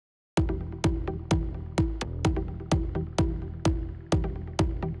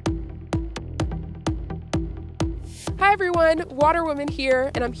Hi everyone, Waterwoman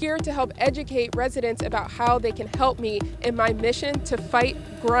here, and I'm here to help educate residents about how they can help me in my mission to fight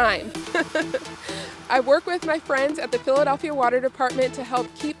grime. I work with my friends at the Philadelphia Water Department to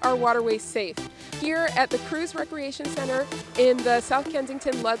help keep our waterways safe. Here at the Cruise Recreation Center in the South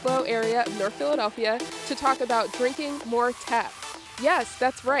Kensington Ludlow area of North Philadelphia to talk about drinking more tap. Yes,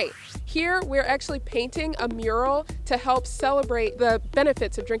 that's right. Here we're actually painting a mural to help celebrate the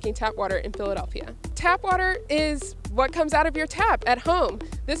benefits of drinking tap water in Philadelphia. Tap water is what comes out of your tap at home.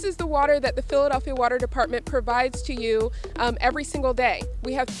 This is the water that the Philadelphia Water Department provides to you every single day.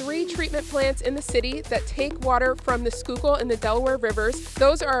 We have 3 treatment plants in the city that take water from the Schuylkill and the Delaware rivers.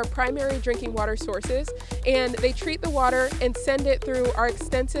 Those are our primary drinking water sources, and they treat the water and send it through our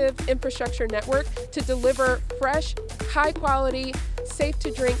extensive infrastructure network to deliver fresh, high quality, safe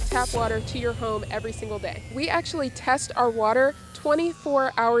to drink tap water to your home every single day. We actually test our water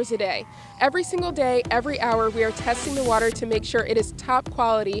 24 hours a day. Every single day, every hour, we are testing the water to make sure it is top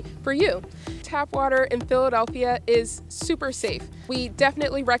quality for you. Tap water in Philadelphia is super safe. We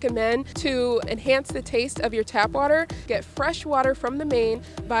definitely recommend to enhance the taste of your tap water, get fresh water from the main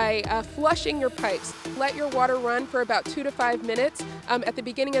by flushing your pipes. Let your water run for about 2 to 5 minutes at the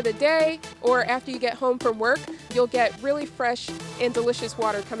beginning of the day or after you get home from work. You'll get really fresh and delicious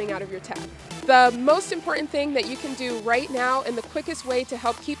water coming out of your tap. The most important thing that you can do right now and the quickest way to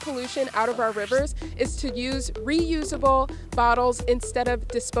help keep pollution out of our rivers is to use reusable bottles instead of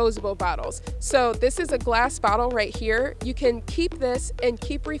disposable bottles. So this is a glass bottle right here. You can keep this and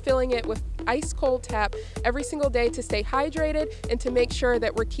keep refilling it with ice cold tap every single day to stay hydrated and to make sure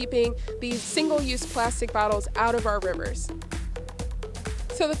that we're keeping these single-use plastic bottles out of our rivers.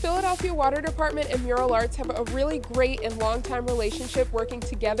 So the Philadelphia Water Department and Mural Arts have a really great and long-time relationship working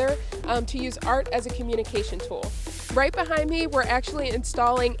together to use art as a communication tool. Right behind me, we're actually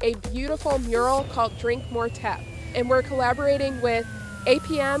installing a beautiful mural called Drink More Tap, and we're collaborating with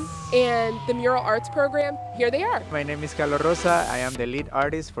APM and the Mural Arts program. Here they are. My name is Carlos Rosa. I am the lead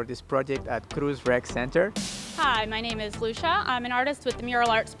artist for this project at Cruise Rec Center. Hi, my name is Lucia. I'm an artist with the Mural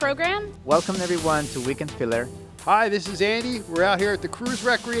Arts program. Welcome everyone to Weekend Filler. Hi, this is Andy. We're out here at the Cruise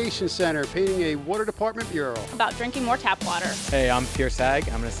Recreation Center painting a Water Department mural About drinking more tap water. Hey, I'm Pierce Hag.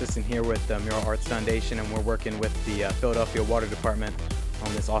 I'm an assistant here with the Mural Arts Foundation, and we're working with the Philadelphia Water Department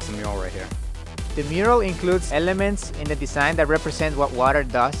on this awesome mural right here. The mural includes elements in the design that represent what water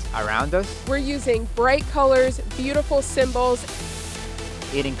does around us. We're using bright colors, beautiful symbols.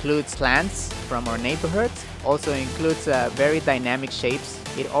 It includes plants from our neighborhoods, also includes very dynamic shapes.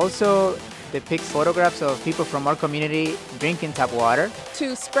 It also depicts photographs of people from our community drinking tap water.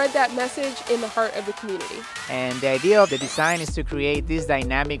 To spread that message in the heart of the community. And the idea of the design is to create this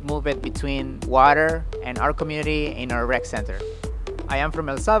dynamic movement between water and our community in our rec center. I am from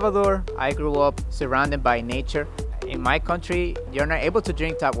El Salvador. I grew up surrounded by nature. In my country, you're not able to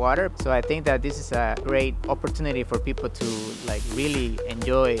drink tap water, so I think that this is a great opportunity for people to really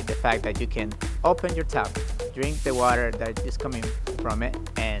enjoy the fact that you can open your tap, drink the water that is coming from it,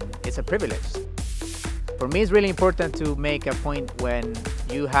 and it's a privilege. For me, it's really important to make a point when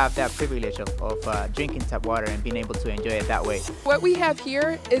you have that privilege of drinking tap water and being able to enjoy it that way. What we have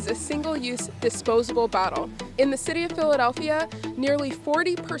here is a single-use disposable bottle. In the city of Philadelphia, nearly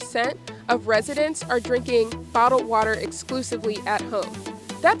 40% of residents are drinking bottled water exclusively at home.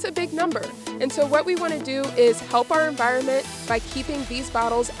 That's a big number. And so what we want to do is help our environment by keeping these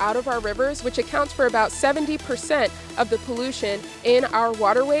bottles out of our rivers, which accounts for about 70% of the pollution in our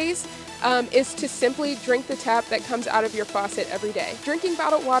waterways, is to simply drink the tap that comes out of your faucet every day. Drinking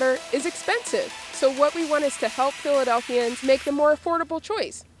bottled water is expensive, so what we want is to help Philadelphians make the more affordable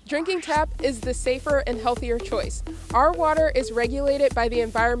choice. Drinking tap is the safer and healthier choice. Our water is regulated by the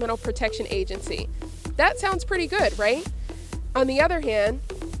Environmental Protection Agency. That sounds pretty good, right? On the other hand,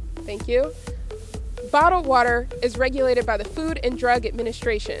 thank you, bottled water is regulated by the Food and Drug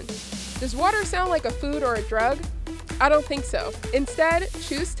Administration. Does water sound like a food or a drug? I don't think so. Instead,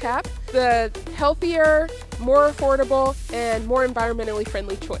 choose tap, the healthier, more affordable, and more environmentally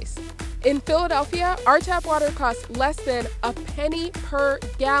friendly choice. In Philadelphia, our tap water costs less than a penny per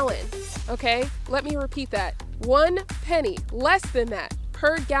gallon, okay? Let me repeat that. 1 penny, less than that,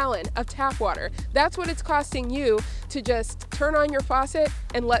 per gallon of tap water. That's what it's costing you to just turn on your faucet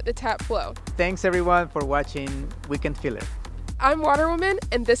and let the tap flow. Thanks everyone for watching Weekend Filler. I'm Waterwoman,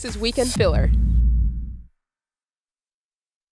 and this is Weekend Filler.